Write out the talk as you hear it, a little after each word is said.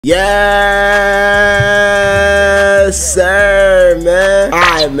Yes, sir, man.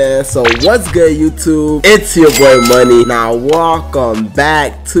 Alright, man. So, what's good, YouTube? It's your boy Money. Now, welcome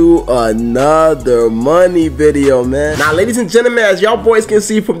back to another Moneyyy video, man. Now, ladies and gentlemen, as y'all boys can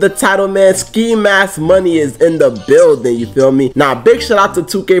see from the title, man, Ski Mask Moneyyy is in the building. You feel me? Now, big shout out to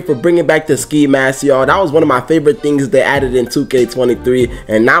 2K for bringing back the ski mask, y'all. That was one of my favorite things they added in 2K23,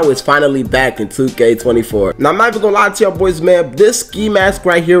 and now it's finally back in 2K24. Now, I'm not even gonna lie to y'all boys, man. This ski mask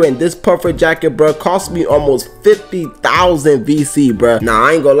right here and this puffer jacket, bro, cost me almost 50,000 VC, bro. Now,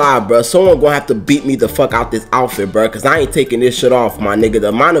 I ain't gonna lie, bro. Someone gonna have to beat me the fuck out this outfit, bro, because I ain't taking this shit off, my nigga. The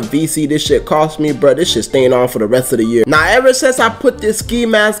amount of VC this shit cost me, bro, this shit staying on for the rest of the year. Now, ever since I put this ski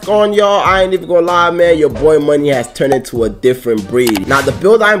mask on, y'all, I ain't even gonna lie, man, your boy Moneyyy has turned into a different breed. Now, the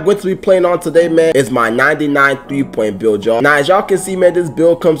build I'm going to be playing on today, man, is my 99 3-point build, y'all. Now, as y'all can see, man, this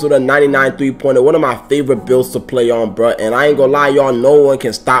build comes with a 99 3-pointer, one of my favorite builds to play on, bro, and I ain't gonna lie, y'all, no one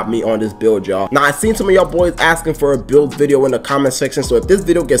can stop me on this build, y'all. Now, I seen some of y'all boys asking for a build video in the comment section, so if this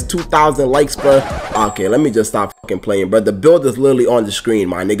video gets 2,000 likes, bro, okay, let me just stop fucking playing, bro. The build is literally on the screen,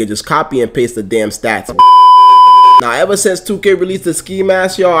 my nigga. Just copy and paste the damn stats. Now, ever since 2K released the ski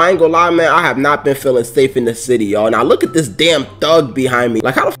mask, y'all, I ain't gonna lie, man, I have not been feeling safe in the city, y'all. Now, look at this damn thug behind me.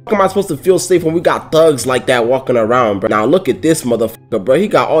 Like, how the fuck am I supposed to feel safe when we got thugs like that walking around, bro? Now, look at this motherfucker, bro. He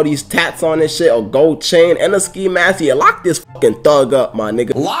got all these tats on his shit, a gold chain, and a ski mask. Yeah, lock this fucking thug up, my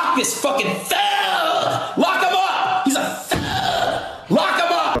nigga. Lock this fucking thug! Lock him up! He's a thug! Lock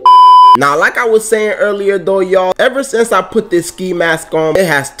him up! Now, like I was saying earlier though, y'all, ever since I put this ski mask on, it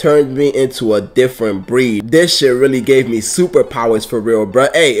has turned me into a different breed. This shit really gave me superpowers for real, bro.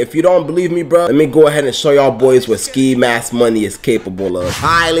 Hey, if you don't believe me, bro, let me go ahead and show y'all boys what Ski Mask Moneyyy is capable of.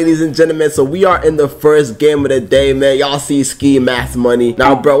 Alright, ladies and gentlemen, so we are in the first game of the day, man. Y'all see Ski Mask Moneyyy.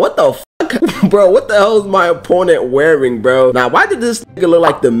 Now, bro, what the fuck? Bro, what the hell is my opponent wearing, bro? Now, why did this nigga look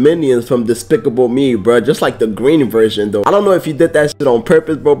like the minions from Despicable Me, bro? Just like the green version, though. I don't know if you did that shit on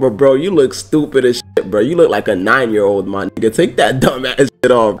purpose, bro, but bro, you look stupid as shit, bro. You look like a 9-year-old, my nigga. Take that dumb ass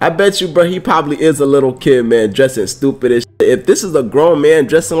shit off. I bet you, bro, he probably is a little kid, man, dressing stupid as shit. If this is a grown man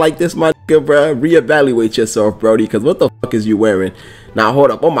dressing like this, my nigga, bro, reevaluate yourself, brody, because what the fuck is you wearing? Now,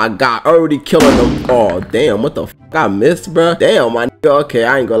 hold up. Oh, my God. Already killing them. Oh, damn. What the fuck? I missed, bro. Damn, my nigga. Okay,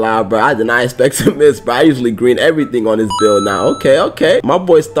 I ain't gonna lie, bro. I did not expect to miss, bro. I usually green everything on this build now. Okay. My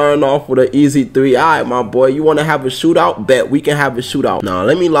boy's starting off with an easy 3. All right, my boy. You want to have a shootout? Bet we can have a shootout. Now,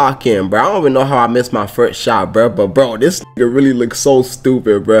 let me lock in, bro. I don't even know how I missed my first shot, bro. But, bro, this nigga really looks so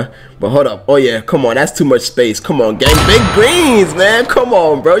stupid, bro. But hold up. Oh, yeah. Come on. That's too much space. Come on, gang. Big greens, man. Come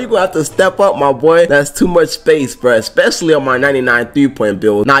on, bro. You gonna have to step up, my boy. That's too much space, bro. Especially on my 99 3-point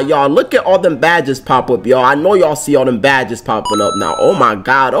build. Now, y'all, look at all them badges pop up, y'all. I know y'all see all them badges popping up now. Oh, my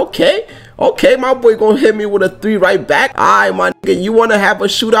God. Okay, my boy gonna hit me with a 3 right back. Alright, my nigga. You wanna have a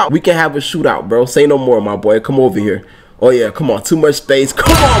shootout? We can have a shootout, bro. Say no more, my boy. Come over here. Oh, yeah, come on, too much space.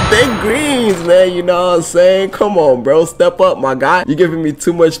 Come on, big greens, man, you know what I'm saying? Come on, bro, step up, my guy. You're giving me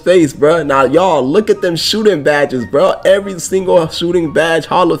too much space, bro. Now, y'all, look at them shooting badges, bro. Every single shooting badge,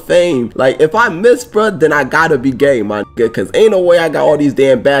 Hall of Fame. Like, if I miss, bro, then I gotta be gay, my nigga, because ain't no way I got all these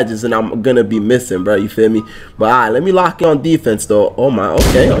damn badges and I'm gonna be missing, bro, you feel me? But, all right, let me lock in on defense, though. Oh, my,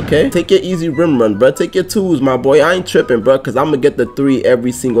 okay. Take your easy rim run, bro. Take your 2s, my boy. I ain't tripping, bro, because I'm gonna get the 3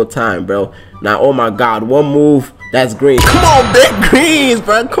 every single time, bro. Now, oh, my God, one move. That's green. Come on, big greens,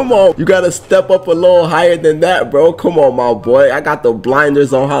 bro. Come on. You gotta step up a little higher than that, bro. Come on, my boy. I got the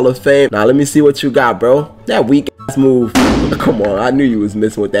blinders on Hall of Fame. Now, let me see what you got, bro. That weak ass move. Come on. I knew you was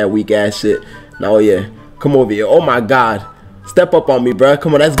messing with that weak ass shit. Now, oh, yeah. Come over here. Oh, my God. Step up on me, bro.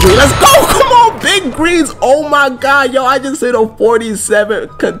 Come on. That's green. Let's go. Come on, big greens. Oh, my God. Yo, I just hit a 47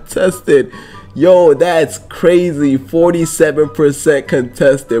 contested. Yo, that's crazy. 47%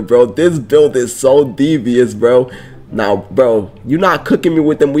 contested, bro. This build is so devious, bro. Now, bro, you not cooking me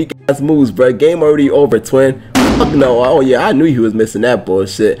with them weak ass moves, bro. Game already over, twin. Fuck no. Oh, yeah, I knew he was missing that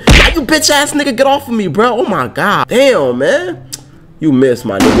bullshit. Now, you bitch ass nigga, get off of me, bro. Oh, my God. Damn, man. You missed,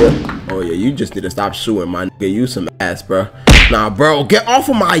 my nigga. Oh, yeah, you just need to stop shooting, my nigga. You some ass, bro. Nah, bro, get off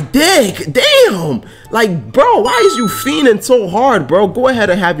of my dick. Damn. Like, bro, why is you fiending so hard, bro? Go ahead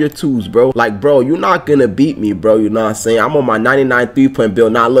and have your 2s, bro. Like, bro, you're not gonna beat me, bro. You know what I'm saying? I'm on my 99 3-point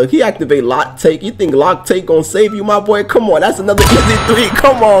build. Now, look, he activate lock take. You think lock take gonna save you, my boy? Come on, that's another easy 3.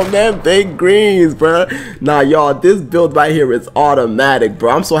 Come on, man. Big greens, bro. Nah, y'all, this build right here is automatic,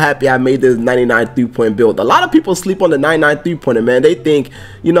 bro. I'm so happy I made this 99 3-point build. A lot of people sleep on the 99 3-pointer, man. They think,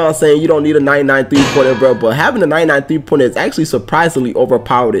 you know what I'm saying, you don't need a 99 3-pointer, bro. But having a 99 3-pointer is actually actually surprisingly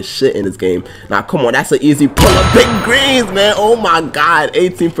overpowered as shit in this game. Now, come on, that's an easy pull-up. Big greens, man. Oh my god,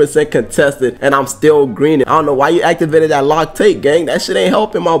 18% contested, and I'm still greening. I don't know why you activated that lock take, gang. That shit ain't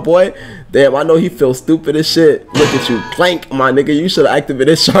helping, my boy. Damn, I know he feels stupid as shit. Look at you, plank, my nigga. You should have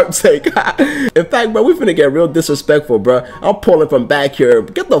activated sharp take. In fact, bro, we finna get real disrespectful, bro. I'm pulling from back here.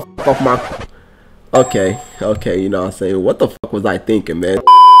 Get the fuck off my... Okay, you know what I'm saying? What the fuck was I thinking, man?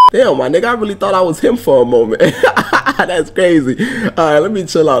 Damn, my nigga, I really thought I was him for a moment. That's crazy. Alright, let me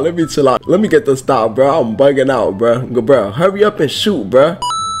chill out. Let me get the stop, bro. I'm bugging out, bro. Bro, hurry up and shoot, bro.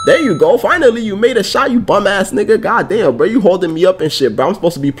 There you go. Finally, you made a shot, you bum ass nigga. God damn, bro. You holding me up and shit, bro. I'm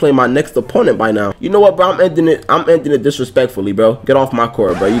supposed to be playing my next opponent by now. You know what, bro? I'm ending it disrespectfully, bro. Get off my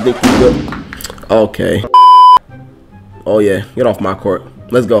court, bro. You think you good? Okay. Oh yeah, get off my court.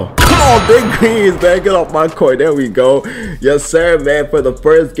 Let's go. Come on, big greens, man. Get off my court. There we go. Yes, sir, man. For the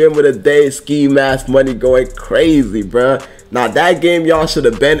first game of the day, Ski Mask Money going crazy, bro. Now, that game, y'all should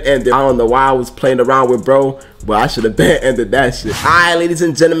have been ended. I don't know why I was playing around with bro, but I should have been ended that shit. Alright, ladies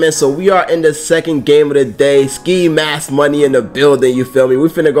and gentlemen, so we are in the second game of the day. Ski Mask Money in the building, you feel me? We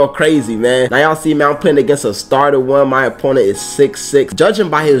finna go crazy, man. Now, y'all see, man, I'm playing against a starter one. My opponent is 6'6". Judging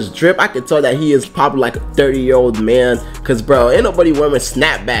by his drip, I can tell that he is probably like a 30-year-old man. Cause, bro, ain't nobody wearing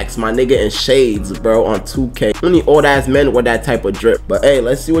snapbacks, my nigga, and shades, bro, on 2K. Only old-ass men with that type of drip. But, hey,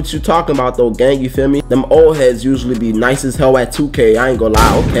 let's see what you talking about, though, gang, you feel me? Them old heads usually be nice as hell at 2K. I ain't gonna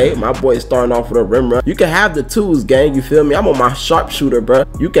lie. Okay, my boy is starting off with a rim run. You can have the twos, gang, you feel me? I'm on my sharpshooter, bro.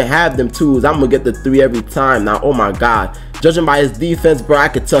 You can have them twos. I'm gonna get the 3 every time. Now, oh my god, judging by his defense, bro, I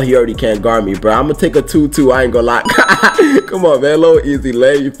could tell he already can't guard me, bro. I'm gonna take a 2-2. I ain't gonna lie. Come on, man, a little easy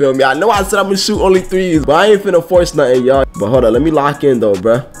lay, you feel me? I know I said I'm gonna shoot only 3s, but I ain't finna force nothing, y'all. But hold on, let me lock in though,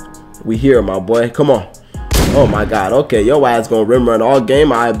 bro. We here, my boy. Come on. Oh my god, okay, your ass gonna rim run all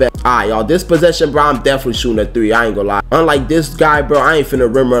game, I bet. Alright, y'all, this possession, bro, I'm definitely shooting a 3, I ain't gonna lie. Unlike this guy, bro, I ain't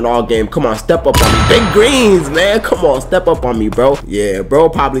finna rim run all game. Come on, step up on me. Big greens, man, come on, step up on me, bro. Yeah, bro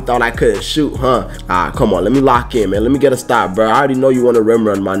probably thought I couldn't shoot, huh? Alright, come on, let me lock in, man. Let me get a stop, bro. I already know you want to rim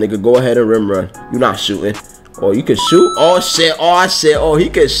run, my nigga. Go ahead and rim run. You not shooting. Oh, you can shoot? Oh shit, oh shit, oh he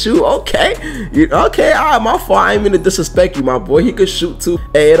can shoot, okay. Okay, alright, my fault. I ain't mean to disrespect you, my boy. He could shoot too.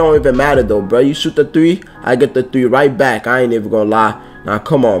 Hey, it don't even matter though, bro. You shoot the 3, I get the 3 right back. I ain't even gonna lie. Now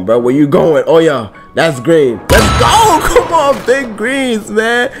come on, bro, where you going? Oh yeah, that's green. Let's go. Come on, big greens,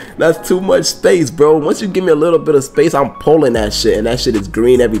 man. That's too much space, bro. Once you give me a little bit of space, I'm pulling that shit, and that shit is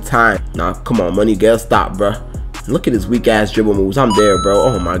green every time. Now come on, money, get a stop, bro. Look at his weak ass dribble moves. I'm there, bro.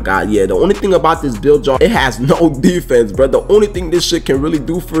 Oh my god, yeah. The only thing about this build, y'all, it has no defense, bro. The only thing this shit can really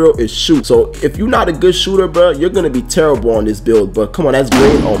do for real is shoot. So if you're not a good shooter, bro, you're gonna be terrible on this build. But come on, that's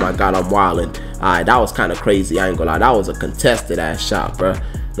green. Oh my god, I'm wilding. Alright, that was kind of crazy. I ain't gonna lie. That was a contested ass shot, bro.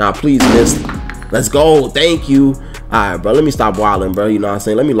 Now please miss. Let's go. Thank you. Alright, bro, let me stop wilding, bro. You know what I'm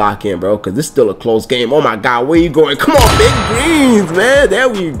saying? Let me lock in, bro, because this is still a close game. Oh my god, where you going? Come on, big greens, man. There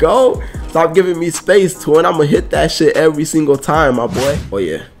we go. Stop giving me space, twin. I'm gonna hit that shit every single time, my boy. Oh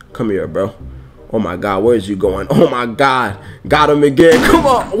yeah, come here, bro. Oh my god, where's you going? Oh my god, got him again. Come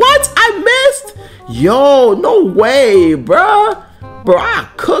on. What? I missed? Yo, no way, bro. Bro, I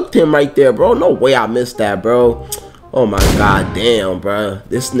cooked him right there, bro. No way I missed that, bro. Oh my god, damn, bro.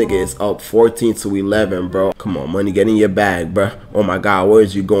 This nigga is up 14-11, bro. Come on, money, get in your bag, bro. Oh my god,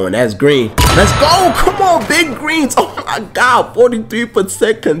 where's you going? That's green. Let's go. Come on, big greens. Oh my god,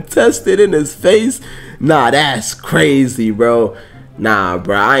 43% contested in his face. Nah, that's crazy, bro. Nah,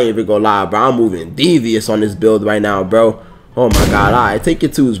 bro, I ain't even gonna lie, bro. I'm moving devious on this build right now, bro. Oh my god, alright, take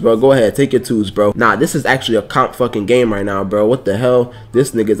your 2s, bro. Go ahead, take your 2s, bro. Nah, this is actually a comp fucking game right now, bro. What the hell?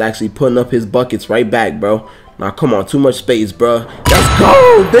 This nigga's actually putting up his buckets right back, bro. Nah, come on, too much space, bro. Let's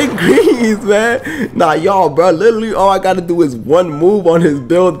go, big greens, man. Nah, y'all, bro, literally all I gotta do is one move on his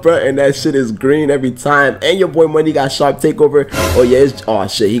build, bro, and that shit is green every time. And your boy Money got sharp takeover. Oh yeah, oh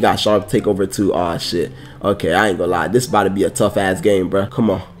shit, he got sharp takeover too. Oh shit. Okay, I ain't gonna lie, this about to be a tough ass game, bro. Come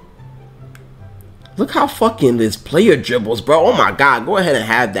on. Look how fucking this player dribbles, bro. Oh my god, go ahead and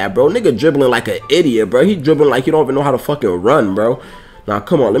have that, bro. Nigga dribbling like an idiot, bro. He dribbling like he don't even know how to fucking run, bro. Now,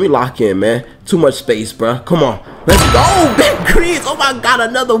 come on, let me lock in, man. Too much space, bro. Come on. Let's go, big greens. Oh my god,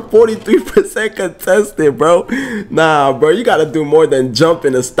 another 43% contested, bro. Nah, bro, you gotta do more than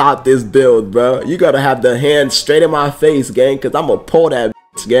jumping to stop this build, bro. You gotta have the hand straight in my face, gang, because I'm gonna pull that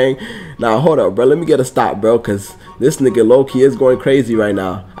bitch, gang. Now, hold up, bro. Let me get a stop, bro, because this nigga low-key is going crazy right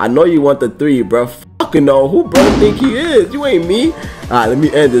now. I know you want the 3, bro. Fucking no. Who bro think he is? You ain't me. Alright, let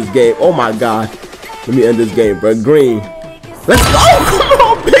me end this game. Oh my god. Let me end this game, bro. Green. Let's go. Come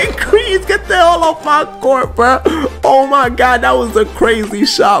on, big greens. Get the hell off my court, bro. Oh my god, that was a crazy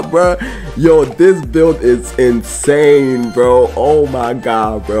shot, bro. Yo, this build is insane, bro. Oh my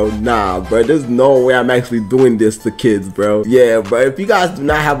god, bro. Nah, bro, there's no way I'm actually doing this to kids, bro. Yeah, bro, if you guys do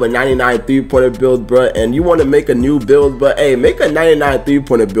not have a 99 3-pointer build, bro, and you want to make a new build, but hey, make a 99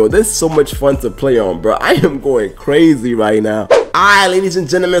 3-pointer build. This is so much fun to play on, bro. I am going crazy right now. Alright, ladies and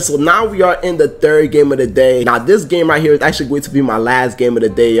gentlemen, so now we are in the third game of the day. Now this game right here is actually going to be my last game of the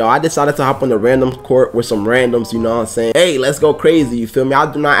day, y'all. I decided to hop on the random court with some randoms, you know what I'm saying? Hey, let's go crazy, you feel me?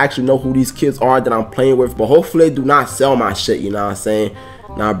 I do not actually know who these kids are that I'm playing with, but hopefully they do not sell my shit, you know what I'm saying?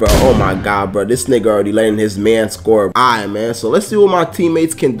 Nah, bro, oh my god, bro, this nigga already letting his man score. Alright, man, so let's see what my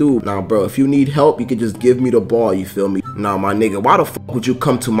teammates can do. Nah, bro, if you need help, you can just give me the ball, you feel me? Nah, my nigga, why the fuck would you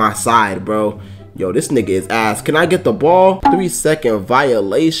come to my side, bro? Yo, this nigga is ass. Can I get the ball? 3-second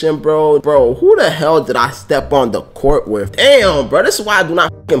violation, bro. Bro, who the hell did I step on the court with? Damn, bro. This is why I do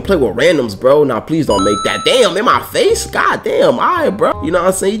not fucking play with randoms, bro. Now, please don't make that. Damn, in my face? God damn. Alright, bro. You know what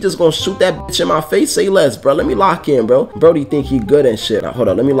I'm saying? You just gonna shoot that bitch in my face? Say less, bro. Let me lock in, bro. Brody think he good and shit. Now, hold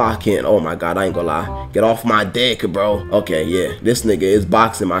on. Let me lock in. Oh, my God. I ain't gonna lie. Get off my dick, bro. Okay, yeah. This nigga is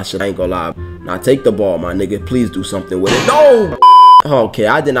boxing my shit. I ain't gonna lie. Now, take the ball, my nigga. Please do something with it. No! Okay,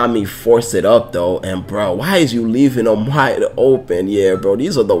 I did not mean force it up though, and bro, why is you leaving them wide open? Yeah, bro,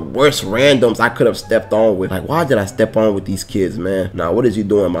 these are the worst randoms I could have stepped on with. Like, why did I step on with these kids, man? Now, what is you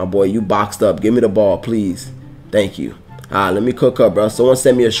doing, my boy? You boxed up. Give me the ball, please. Thank you. Alright, let me cook up, bro. Someone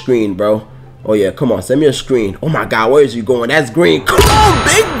send me a screen, bro. Oh yeah, come on, send me a screen. Oh my god, where is you going? That's green. Come on,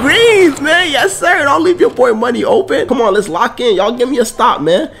 big greens, man. Yes, sir. Don't leave your boy Money open. Come on, let's lock in. Y'all give me a stop,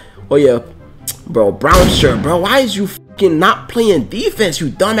 man. Oh yeah. Bro, brown shirt, bro. Why is you fucking not playing defense, you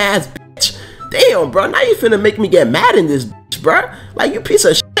dumbass bitch? Damn, bro. Now you finna make me get mad in this bitch, bro. Like, you piece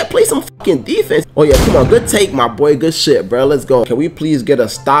of shit. Play some fucking defense. Oh yeah, come on. Good take, my boy. Good shit, bro. Let's go. Can we please get a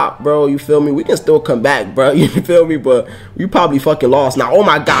stop, bro? You feel me? We can still come back, bro. You feel me? But we probably fucking lost now. Oh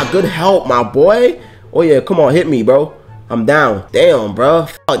my god. Good help, my boy. Oh yeah, come on. Hit me, bro. I'm down. Damn, bro.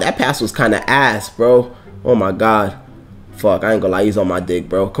 Fuck, that pass was kind of ass, bro. Oh my god. Fuck, I ain't gonna lie. He's on my dick,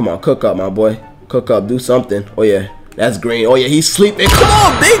 bro. Come on. Cook up, my boy. Cook up, do something. Oh yeah, that's green. Oh yeah, he's sleeping. Come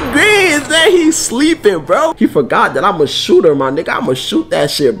on, big greens, man. He's sleeping, bro. He forgot that I'm a shooter, my nigga. I'ma shoot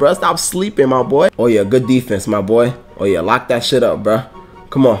that shit, bro. Stop sleeping, my boy. Oh yeah, good defense, my boy. Oh yeah, lock that shit up, bro.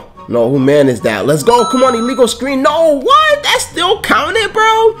 Come on. No, who man is that? Let's go. Come on, illegal screen. No, what? That's still counted, bro.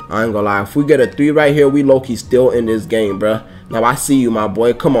 I ain't gonna lie. If we get a 3 right here, we low-key still in this game, bro. Now I see you, my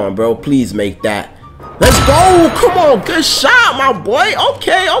boy. Come on, bro. Please make that. Let's go. Come on. Good shot, my boy.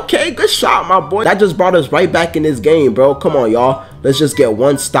 Okay. Good shot, my boy. That just brought us right back in this game, bro. Come on, y'all. Let's just get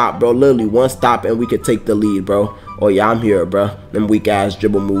one stop, bro. Literally one stop, and we could take the lead, bro. Oh, yeah, I'm here, bro. Them weak-ass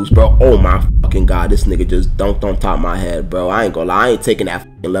dribble moves, bro. Oh, my fucking God. This nigga just dunked on top of my head, bro. I ain't gonna lie. I ain't taking that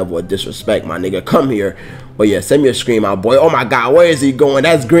fucking level of disrespect, my nigga. Come here. Oh, yeah. Send me a screen, my boy. Oh, my God. Where is he going?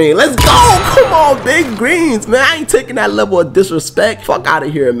 That's green. Let's go. Come on, big greens, man. I ain't taking that level of disrespect. Fuck out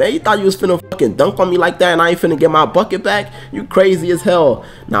of here, man. You thought you was finna fucking dunk on me like that and I ain't finna get my bucket back? You crazy as hell.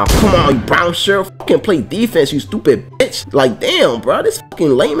 Now, come on, you brown shirt. Fucking play defense, you stupid bitch. Like, damn, bro. This fucking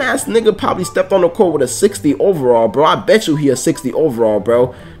lame-ass nigga probably stepped on the court with a 60 overall, bro. I bet you he a 60 overall,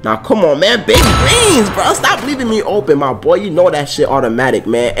 bro. Now, come on, man. Big greens, bro. Stop leaving me open, my boy. You know that shit automatic,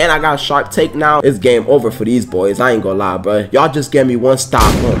 man. And I got sharp take now. It's game over for these boys. I ain't gonna lie, bro. Y'all just gave me one stop.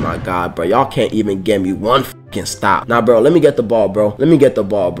 Oh, my God, bro. Y'all can't even give me one fucking stop. Now, bro, let me get the ball, bro. Let me get the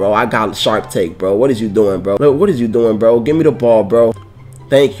ball, bro. I got sharp take, bro. What is you doing, bro? What is you doing, bro? Give me the ball, bro.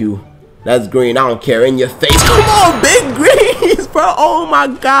 Thank you. That's green. I don't care. In your face. Come on, big greens, bro. Oh, my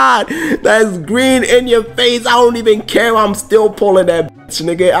God. That's green in your face. I don't even care. I'm still pulling that bitch,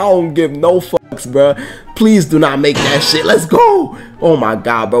 nigga. I don't give no fucks, bro. Please do not make that shit. Let's go. Oh, my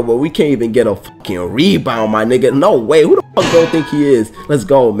God, bro. But we can't even get a fucking rebound, my nigga. No way. Who the fuck don't think he is? Let's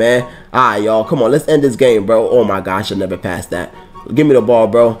go, man. All right, y'all. Come on. Let's end this game, bro. Oh, my God. I should never pass that. Give me the ball,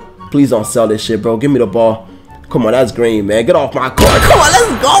 bro. Please don't sell this shit, bro. Give me the ball. Come on, that's green, man. Get off my court. Come on,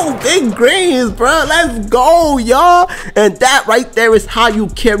 let's go. Big greens, bro. Let's go, y'all. And that right there is how you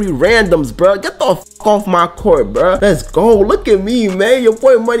carry randoms, bro. Get the fuck off my court, bro. Let's go. Look at me, man. Your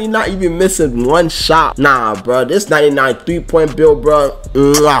boy Money not even missing one shot. Nah, bro. This 99 3-point build, bro.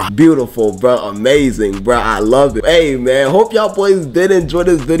 Mwah. Beautiful, bro. Amazing, bro. I love it. Hey, man. Hope y'all boys did enjoy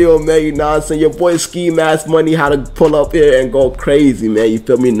this video, man. You know what I'm saying? Your boy Ski Mask Money, how to pull up here and go crazy, man. You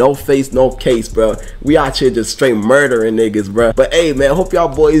feel me? No face, no case, bro. We out here just straight murdering niggas, bro. But hey, man, hope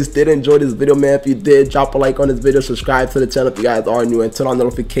y'all boys did enjoy this video, man. If you did, drop a like on this video, subscribe to the channel if you guys are new, and turn on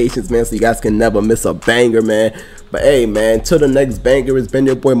notifications, man, so you guys can never miss a banger, man. But hey, man, till the next banger, it's been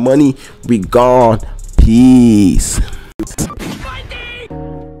your boy Money. We gone. Peace.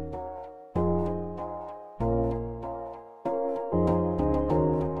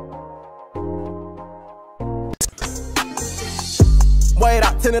 Wait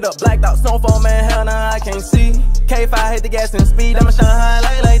out, tinted up, blacked out, snowfall, man, hell nah, I can't see. K5 hit the gas and speed, I'ma shine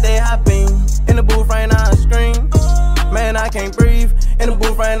high like they hot beam. In the booth right now, I scream, man, I can't breathe. In the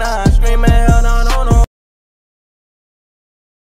booth right now, I scream, man,